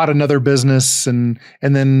or bought another business, and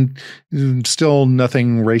then still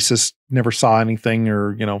nothing racist. Never saw anything,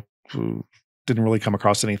 or didn't really come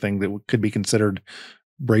across anything that could be considered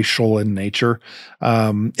racial in nature.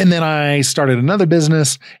 And then I started another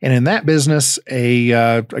business, and in that business,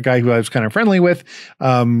 a guy who I was kind of friendly with,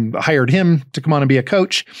 hired him to come on and be a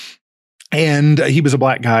coach. And he was a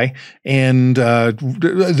black guy, and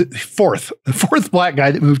fourth black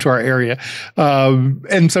guy that moved to our area.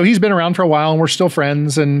 And so he's been around for a while, and we're still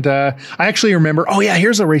friends. And I actually remember, oh yeah,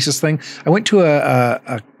 here's a racist thing. I went to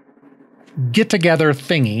a get-together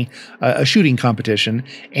thingy, a shooting competition,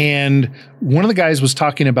 and one of the guys was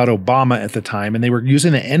talking about Obama at the time, and they were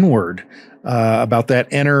using the N-word about that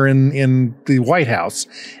enter in the White House.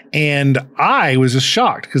 And I was just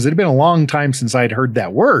shocked because it had been a long time since I'd heard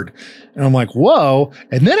that word. And I'm like, whoa.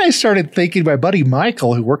 And then I started thinking, my buddy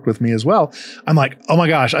Michael, who worked with me as well, I'm like, oh my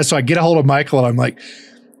gosh. So I get a hold of Michael, and I'm like,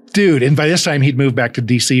 dude, and by this time he'd moved back to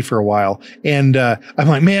DC for a while. And I'm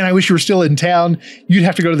like, man, I wish you were still in town. You'd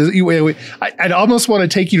have to go to this. I'd almost want to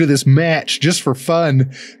take you to this match just for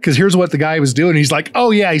fun, because here's what the guy was doing. He's like,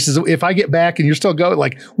 oh yeah. He says, if I get back and you're still going,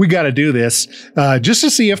 like, we got to do this just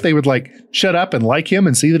to see if they would like shut up and like him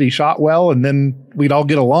and see that he shot well. And then we'd all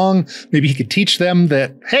get along. Maybe he could teach them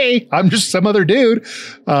that, hey, I'm just some other dude.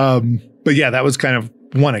 But yeah, that was kind of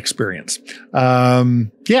one experience.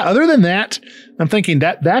 Yeah, other than that, I'm thinking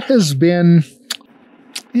that has been,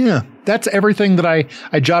 yeah, that's everything that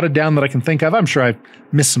I jotted down that I can think of. I'm sure I've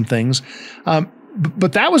missed some things.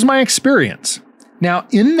 But that was my experience. Now,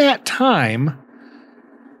 in that time,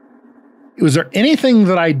 was there anything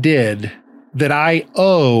that I did that I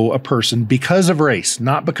owe a person because of race?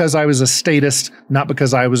 Not because I was a statist, not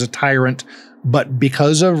because I was a tyrant, but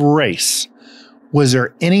because of race. Was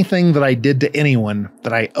there anything that I did to anyone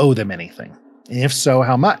that I owe them anything? And if so,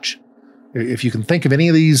 how much? If you can think of any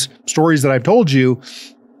of these stories that I've told you,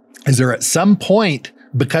 is there at some point,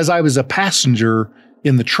 because I was a passenger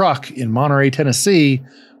in the truck in Monterey, Tennessee,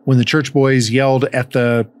 when the church boys yelled at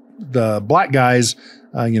the black guys,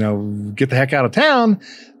 get the heck out of town,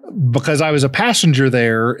 because I was a passenger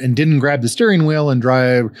there and didn't grab the steering wheel and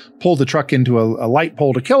pull the truck into a light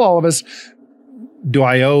pole to kill all of us, do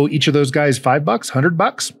I owe each of those guys $5, $100,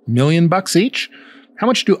 $1 million each? How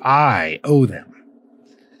much do I owe them?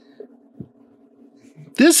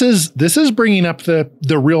 This is bringing up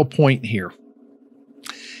the real point here.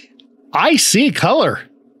 I see color.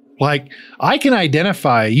 Like, I can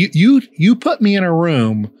identify you put me in a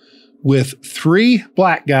room with 3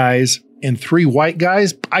 black guys and 3 white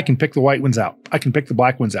guys. I can pick the white ones out. I can pick the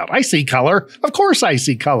black ones out. I see color. Of course I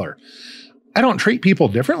see color. I don't treat people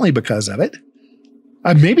differently because of it.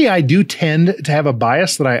 Maybe I do tend to have a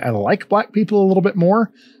bias that I like black people a little bit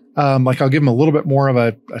more. Like I'll give them a little bit more of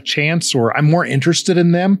a chance, or I'm more interested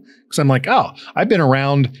in them because I'm like, oh, I've been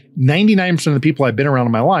around 99% of the people I've been around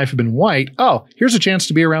in my life have been white. Oh, here's a chance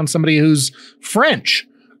to be around somebody who's French,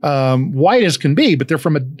 white as can be, but they're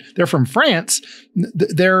from France.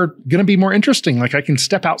 They're going to be more interesting. Like I can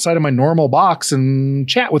step outside of my normal box and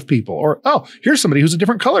chat with people, or, oh, here's somebody who's a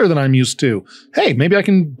different color than I'm used to. Hey, maybe I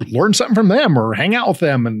can learn something from them or hang out with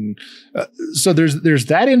them. And so there's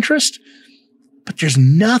that interest. But there's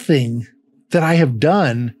nothing that I have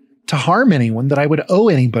done to harm anyone that I would owe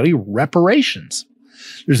anybody reparations.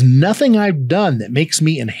 There's nothing I've done that makes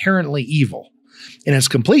me inherently evil. And it's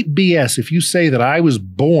complete BS if you say that I was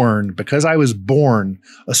born because I was born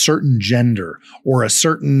a certain gender or a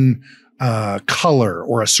certain color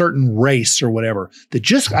or a certain race or whatever, that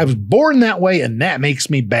just I was born that way and that makes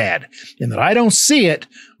me bad, and that I don't see it,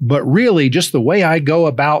 but really just the way I go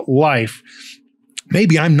about life.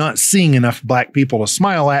 Maybe I'm not seeing enough black people to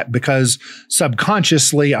smile at because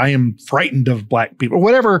subconsciously I am frightened of black people,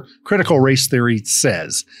 whatever critical race theory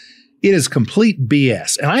says. It is complete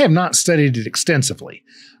BS. And I have not studied it extensively.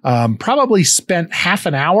 Probably spent half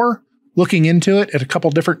an hour looking into it at a couple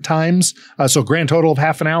different times. So a grand total of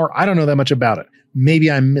half an hour. I don't know that much about it.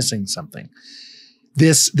 Maybe I'm missing something.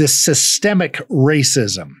 This systemic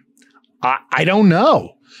racism. I don't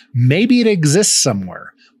know. Maybe it exists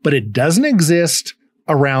somewhere, but it doesn't exist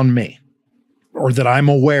around me or that I'm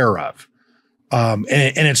aware of. And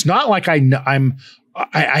it's not like I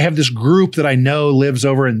have this group that I know lives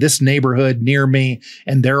over in this neighborhood near me,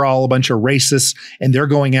 and they're all a bunch of racists, and they're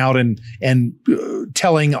going out and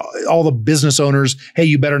telling all the business owners, hey,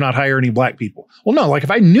 you better not hire any black people. Well, no, like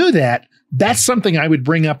if I knew that, that's something I would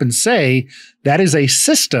bring up and say that is a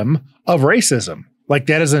system of racism. Like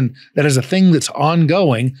that is a thing that's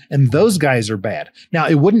ongoing, and those guys are bad. Now,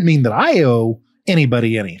 it wouldn't mean that I owe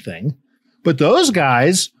anybody anything, but those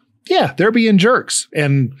guys, yeah, they're being jerks,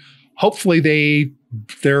 and hopefully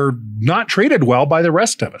they're not treated well by the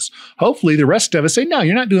rest of us. Hopefully the rest of us say, no,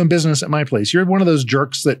 you're not doing business at my place. You're one of those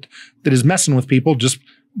jerks that is messing with people just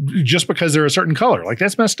because they're a certain color. Like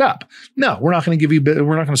that's messed up. No, we're not going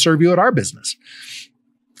to serve you at our business.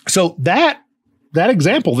 So that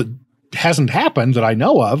example that hasn't happened that I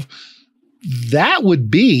know of, that would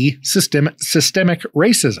be systemic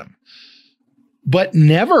racism. But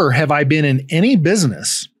never have I been in any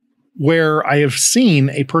business where I have seen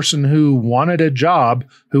a person who wanted a job,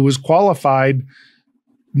 who was qualified,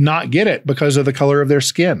 not get it because of the color of their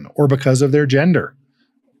skin or because of their gender.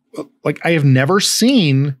 Like I have never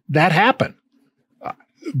seen that happen.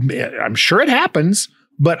 I'm sure it happens,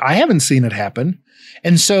 but I haven't seen it happen.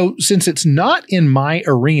 And so since it's not in my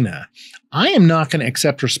arena, I am not going to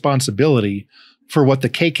accept responsibility for what the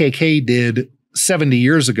KKK did 70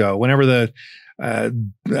 years ago, whenever I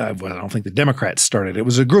don't think the Democrats started it. It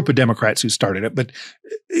was a group of Democrats who started it, but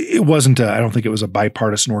it wasn't I don't think it was a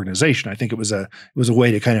bipartisan organization. I think it was a way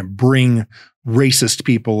to kind of bring racist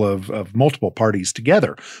people of multiple parties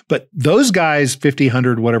together. But those guys 50,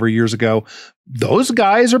 100, whatever years ago, those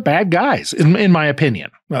guys are bad guys, in my opinion.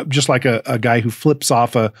 Just like a guy who flips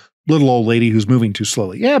off a little old lady who's moving too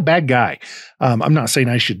slowly. Yeah, bad guy. I'm not saying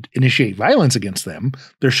I should initiate violence against them.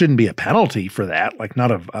 There shouldn't be a penalty for that, like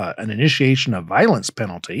not an initiation of violence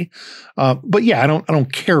penalty. But yeah, I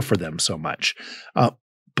don't care for them so much.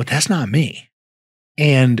 But that's not me.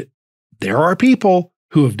 And there are people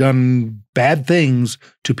who have done bad things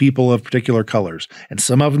to people of particular colors. And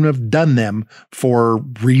some of them have done them for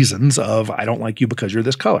reasons of, I don't like you because you're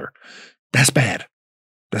this color. That's bad.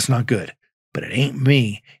 That's not good. But it ain't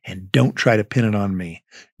me, and don't try to pin it on me.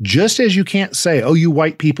 Just as you can't say, oh, you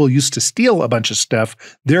white people used to steal a bunch of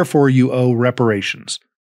stuff, therefore you owe reparations.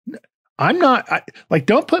 I'm not,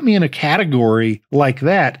 don't put me in a category like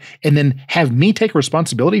that and then have me take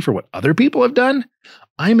responsibility for what other people have done.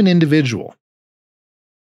 I'm an individual.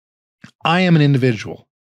 I am an individual.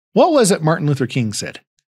 What was it Martin Luther King said?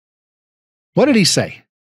 What did he say?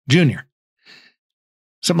 Junior.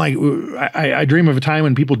 Something like, I dream of a time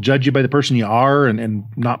when people judge you by the person you are and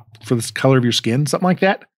not for the color of your skin, something like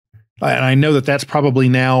that. And I know that that's probably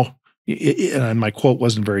now, and my quote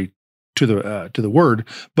wasn't very to the word,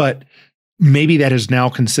 but maybe that is now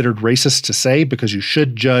considered racist to say because you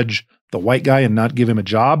should judge the white guy and not give him a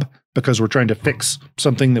job because we're trying to fix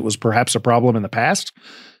something that was perhaps a problem in the past.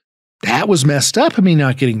 That was messed up of me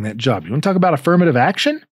not getting that job. You want to talk about affirmative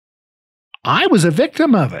action? I was a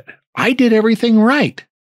victim of it. I did everything right.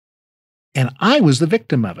 And I was the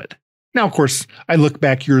victim of it. Now, of course, I look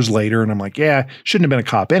back years later and I'm like, yeah, shouldn't have been a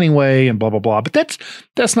cop anyway, and blah, blah, blah. But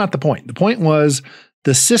that's not the point. The point was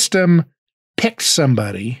the system picked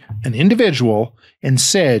somebody, an individual, and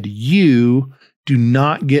said, you do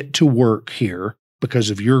not get to work here because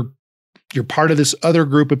of you're part of this other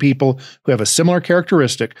group of people who have a similar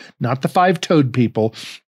characteristic, not the five-toed people,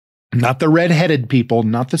 not the red-headed people,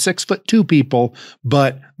 not the 6'2" people,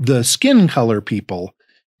 but the skin color people.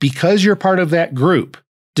 Because you're part of that group,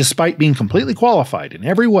 despite being completely qualified in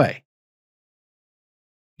every way,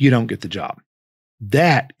 you don't get the job.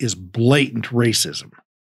 That is blatant racism.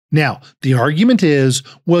 Now, the argument is,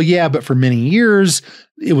 well, yeah, but for many years,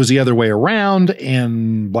 it was the other way around,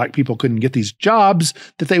 and black people couldn't get these jobs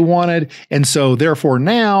that they wanted. And so therefore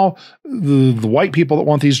now, the white people that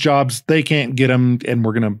want these jobs, they can't get them, and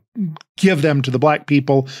we're going to give them to the black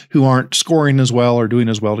people who aren't scoring as well or doing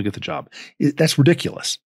as well to get the job. That's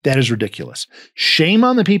ridiculous. That is ridiculous. Shame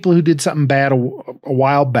on the people who did something bad a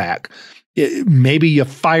while back. Maybe you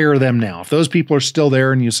fire them now. If those people are still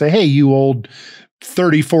there and you say, hey, you old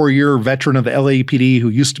 34-year veteran of the LAPD who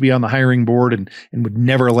used to be on the hiring board and would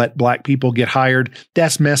never let black people get hired,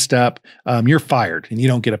 that's messed up. You're fired and you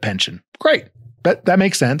don't get a pension. Great. That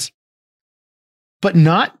makes sense. But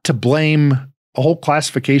not to blame a whole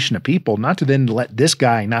classification of people, not to then let this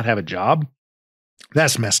guy not have a job.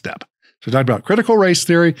 That's messed up. So we talked about critical race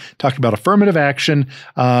theory, talked about affirmative action,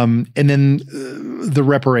 and then the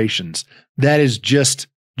reparations. That is just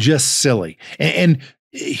silly. And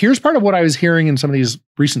here's part of what I was hearing in some of these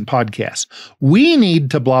recent podcasts. We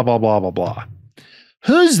need to blah, blah, blah, blah, blah.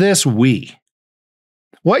 Who's this we?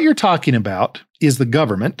 What you're talking about is the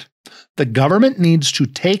government. The government needs to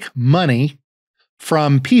take money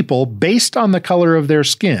from people based on the color of their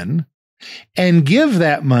skin and give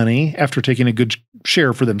that money, after taking a good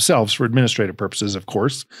share for themselves for administrative purposes, of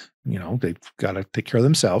course, they've got to take care of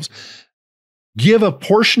themselves, give a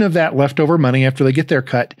portion of that leftover money after they get their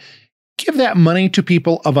cut, give that money to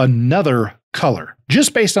people of another color,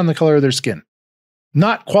 just based on the color of their skin,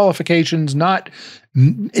 not qualifications,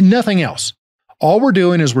 nothing else. All we're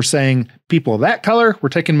doing is we're saying, people of that color, we're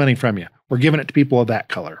taking money from you. We're giving it to people of that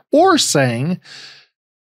color. Or saying,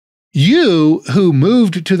 you who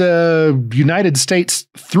moved to the United States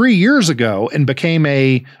 3 years ago and became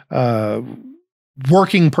a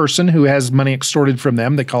working person who has money extorted from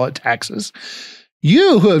them, they call it taxes.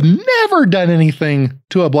 You who have never done anything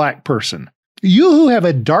to a black person, you who have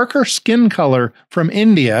a darker skin color from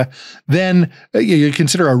India than you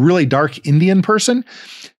consider a really dark Indian person,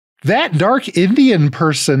 that dark Indian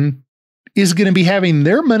person is going to be having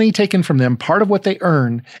their money taken from them, part of what they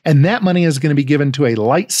earn, and that money is going to be given to a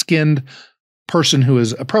light-skinned person who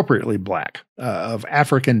is appropriately black, of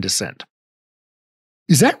African descent.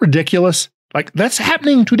 Is that ridiculous? Like, that's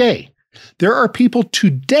happening today. There are people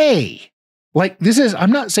today,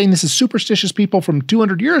 I'm not saying this is superstitious people from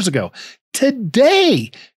 200 years ago.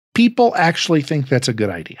 Today, people actually think that's a good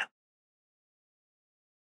idea.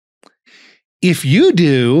 If you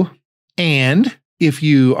do, and if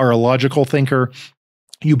you are a logical thinker,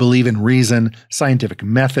 you believe in reason, scientific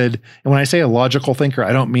method. And when I say a logical thinker,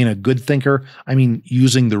 I don't mean a good thinker. I mean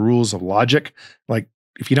using the rules of logic. Like,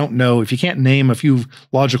 if you can't name a few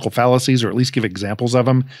logical fallacies or at least give examples of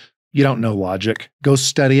them, you don't know logic. Go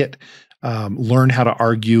study it. Learn how to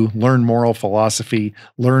argue, learn moral philosophy,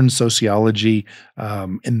 learn sociology.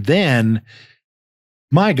 And then,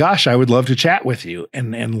 my gosh, I would love to chat with you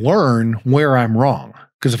and learn where I'm wrong.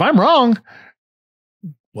 Because if I'm wrong,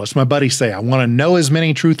 what's my buddy say? I want to know as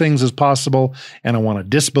many true things as possible, and I want to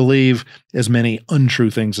disbelieve as many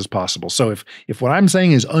untrue things as possible. So if what I'm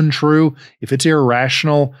saying is untrue, if it's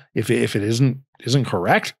irrational, if it isn't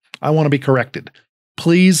correct, I want to be corrected.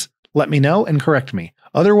 Please let me know and correct me.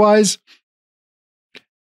 Otherwise,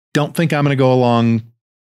 don't think I'm going to go along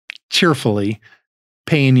cheerfully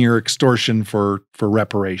paying your extortion for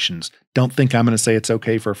reparations. Don't think I'm going to say it's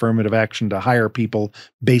okay for affirmative action to hire people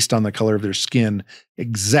based on the color of their skin,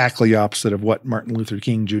 exactly opposite of what Martin Luther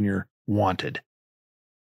King Jr. wanted.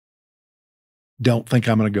 Don't think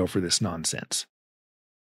I'm going to go for this nonsense.